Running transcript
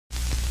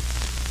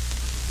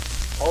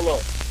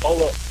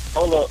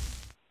hold up.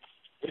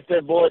 It's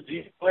that boy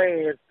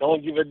G-Planz.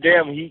 Don't give a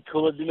damn. He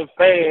cooler than a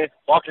fan.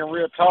 Walking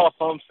real tall,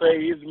 some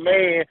say he's a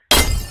man.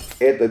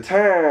 At the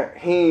time,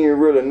 he didn't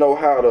really know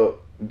how to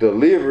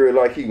deliver it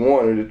like he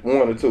wanted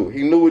to.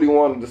 He knew what he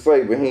wanted to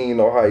say, but he didn't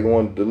know how he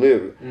wanted to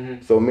deliver it.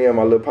 Mm-hmm. So me and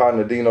my little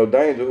partner, Dino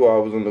Danger, who I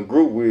was in the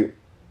group with,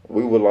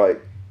 we would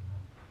like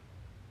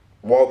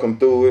walk him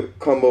through it,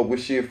 come up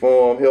with shit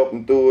for him, help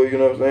him through it, you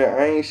know what I'm saying?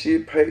 I ain't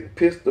shit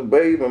pissed the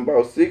babe in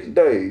about 6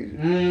 days.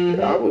 Mm-hmm.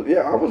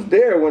 I was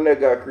there when that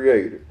got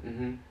created.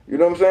 Mm-hmm. You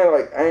know what I'm saying?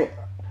 Like,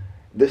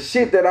 the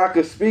shit that I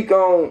could speak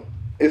on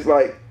is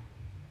like,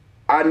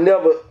 I'm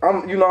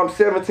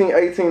 17,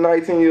 18,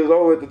 19 years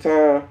old at the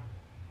time.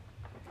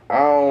 I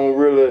don't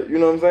really, you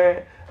know what I'm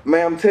saying?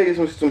 Man, I'm telling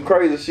you some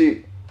crazy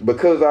shit.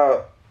 Because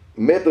I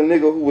met the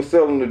nigga who was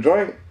selling the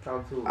drink,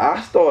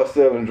 I started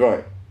selling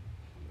drink.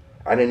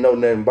 I didn't know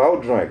nothing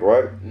about drink,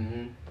 right?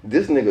 Mm-hmm.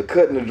 This nigga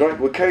cutting the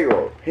drink with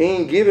K-Roll. He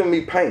ain't giving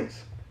me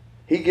paints.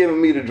 He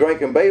giving me the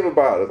drink in baby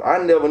bottles. I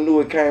never knew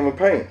it came in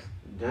paints.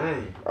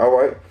 Dang. All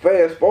right.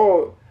 Fast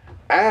forward,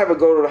 I ever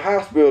go to the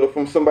hospital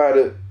from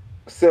somebody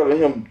selling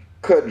him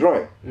cut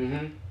drink.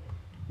 Mm-hmm.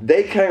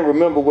 They can't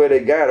remember where they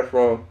got it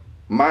from.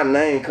 My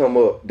name come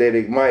up that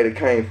it might have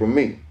came from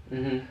me.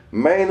 Mm-hmm.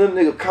 Man, this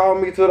nigga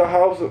called me to the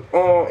house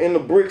in the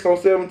bricks on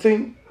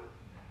 17.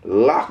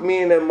 Locked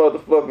me in that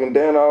motherfucker and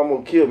then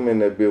almost killed me in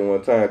that bill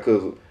one time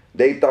because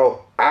they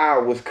thought I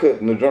was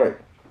cutting the drink.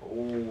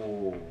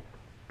 Ooh.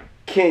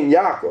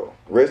 Kenyaka,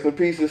 rest in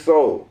peace his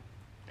soul.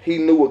 He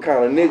knew what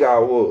kind of nigga I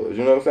was.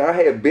 You know what I'm saying? I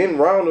had been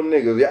around them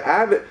niggas. Yeah,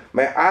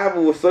 Ivy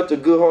was such a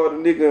good-hearted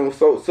nigga and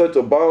was such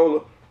a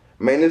baller.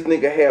 Man, this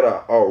nigga had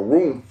a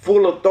room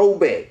full of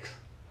throwbacks.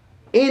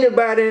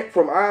 Anybody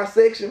from our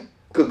section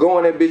could go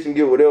in that bitch and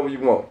get whatever you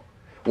want.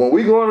 When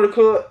we go into the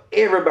club,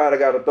 everybody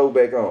got a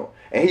throwback on.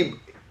 And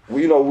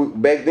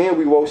back then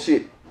we wore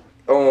shit,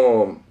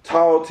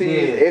 tall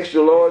tees,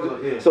 extra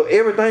large. Yeah. So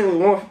everything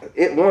was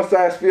one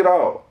size fit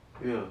all.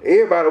 Yeah.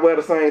 Everybody wear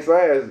the same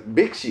size,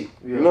 big shit.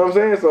 Yeah. You know what I'm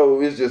saying?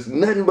 So it's just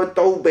nothing but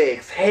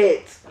throwbacks,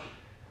 hats.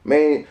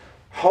 Man,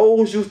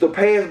 hoes used to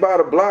pass by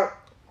the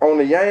block on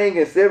the Yang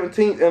and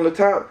 17th and the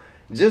top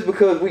just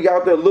because we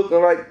out there looking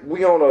like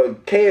we on a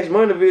Cash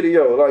Money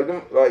video. Like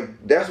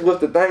that's what's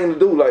the thing to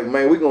do. Like,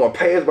 man, we gonna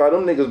pass by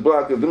them niggas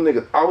block because them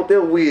niggas out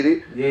there with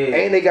it. Yeah.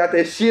 And they got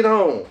that shit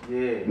on.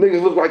 Yeah.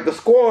 Niggas look like the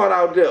squad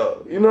out there.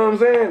 You know what I'm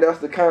saying? That's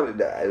the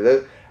kind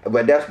of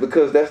but that's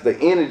because that's the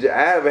energy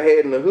I ever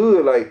had in the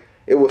hood. Like,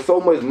 it was so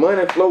much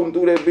money floating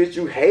through that bitch,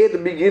 you had to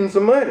be getting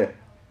some money.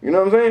 You know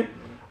what I'm saying?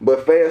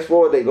 But fast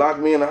forward, they locked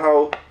me in the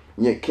house.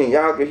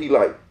 Kenyaka, he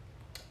like,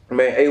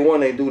 man,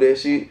 A1 ain't do that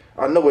shit.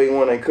 I know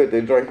A1 ain't cut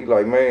that drink. He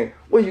like, man,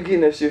 where you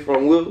getting that shit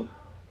from, Will?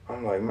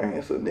 I'm like, man,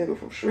 it's a nigga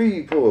from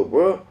Shreveport,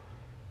 bro.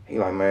 He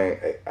like, man,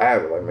 I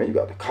was like, man, you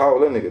got to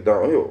call that nigga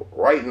down here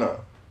right now.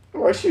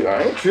 I'm like, shit,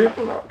 I ain't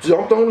tripping. I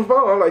jumped on the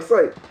phone. I'm like,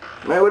 say,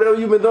 man, whatever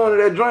you been doing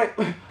to that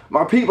drink,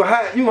 my people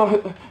hot, you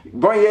gonna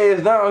bring your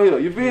ass down here.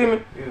 You feel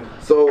me? Yeah.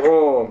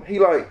 So he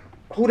like,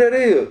 who that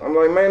is? I'm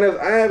like, man, that's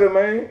Ivy,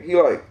 man. He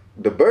like,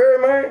 the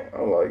bird, man?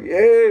 I'm like,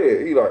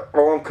 yeah. He like,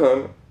 oh, I'm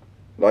coming.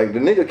 Like, the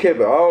nigga kept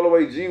it all the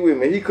way G with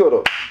me. He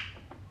could've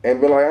and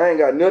been like, I ain't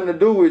got nothing to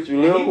do with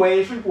you, Lil. He way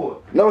in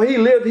Shreveport? No, he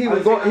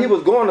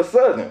was going to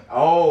Southern.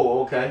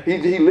 Oh, okay.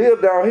 He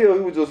lived down here. He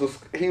was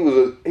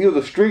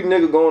a street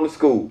nigga going to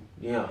school.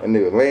 Yeah. And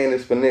nigga laying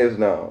his finesse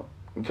down.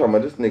 I'm talking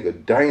about this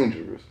nigga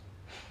dangerous.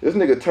 This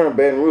nigga turned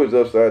Baton Rouge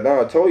upside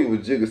down. I told you it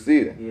was Jigga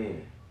City. Yeah.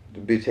 The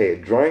bitch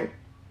had drink,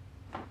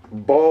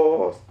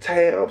 bars,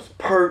 tabs,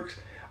 perks,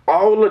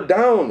 all the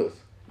downers.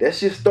 That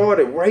shit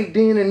started right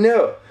then and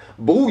there.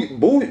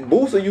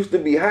 Boosie used to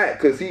be hot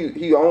because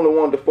he only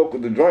wanted to fuck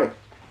with the drink.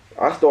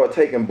 I started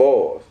taking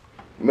bars.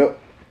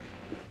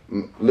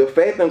 Lil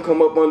Phat them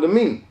come up under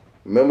me.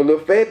 Remember Lil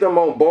Phat them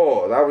on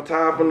bars. I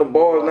retired from the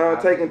bars, now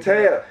I'm taking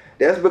tab.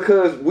 That's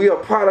because we a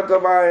product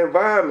of our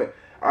environment.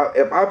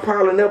 If I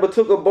probably never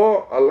took a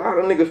bar, a lot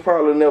of niggas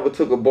probably never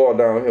took a bar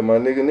down here, my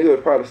nigga.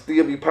 Niggas probably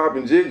still be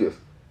popping jiggers.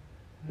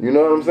 You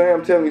know what I'm saying?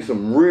 I'm telling you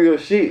some real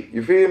shit.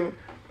 You feel me?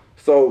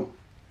 So,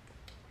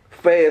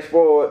 fast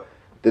forward,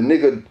 the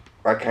nigga,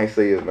 I can't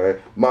say his name.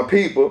 My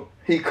people,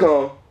 that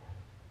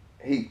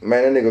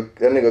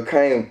nigga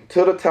came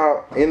to the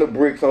top in the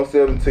bricks on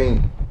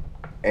 17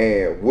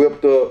 and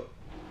whipped up.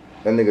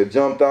 That nigga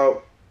jumped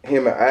out.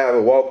 Him and Ivy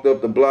walked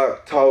up the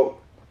block,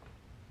 talked.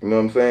 You know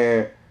what I'm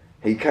saying?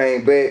 He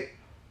came back.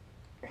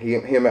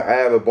 Him and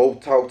Ivy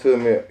both talked to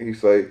me. He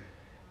say,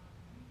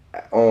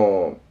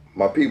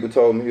 my people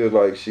told me, he was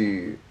like,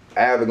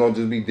 Ivy gonna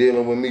just be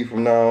dealing with me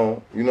from now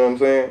on. You know what I'm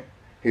saying?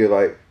 He was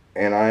like,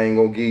 and I ain't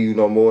gonna give you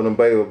no more than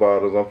baby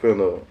bottles. I'm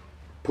finna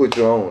put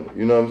you on it.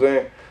 You know what I'm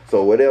saying?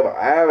 So whatever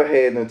Ivy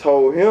had and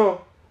told him,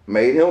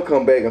 made him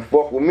come back and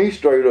fuck with me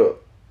straight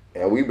up.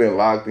 And we been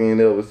locked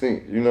in ever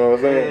since. You know what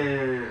I'm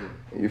saying?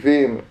 You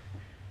feel me?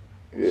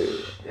 Yeah.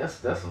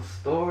 That's a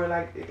story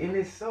like in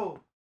itself.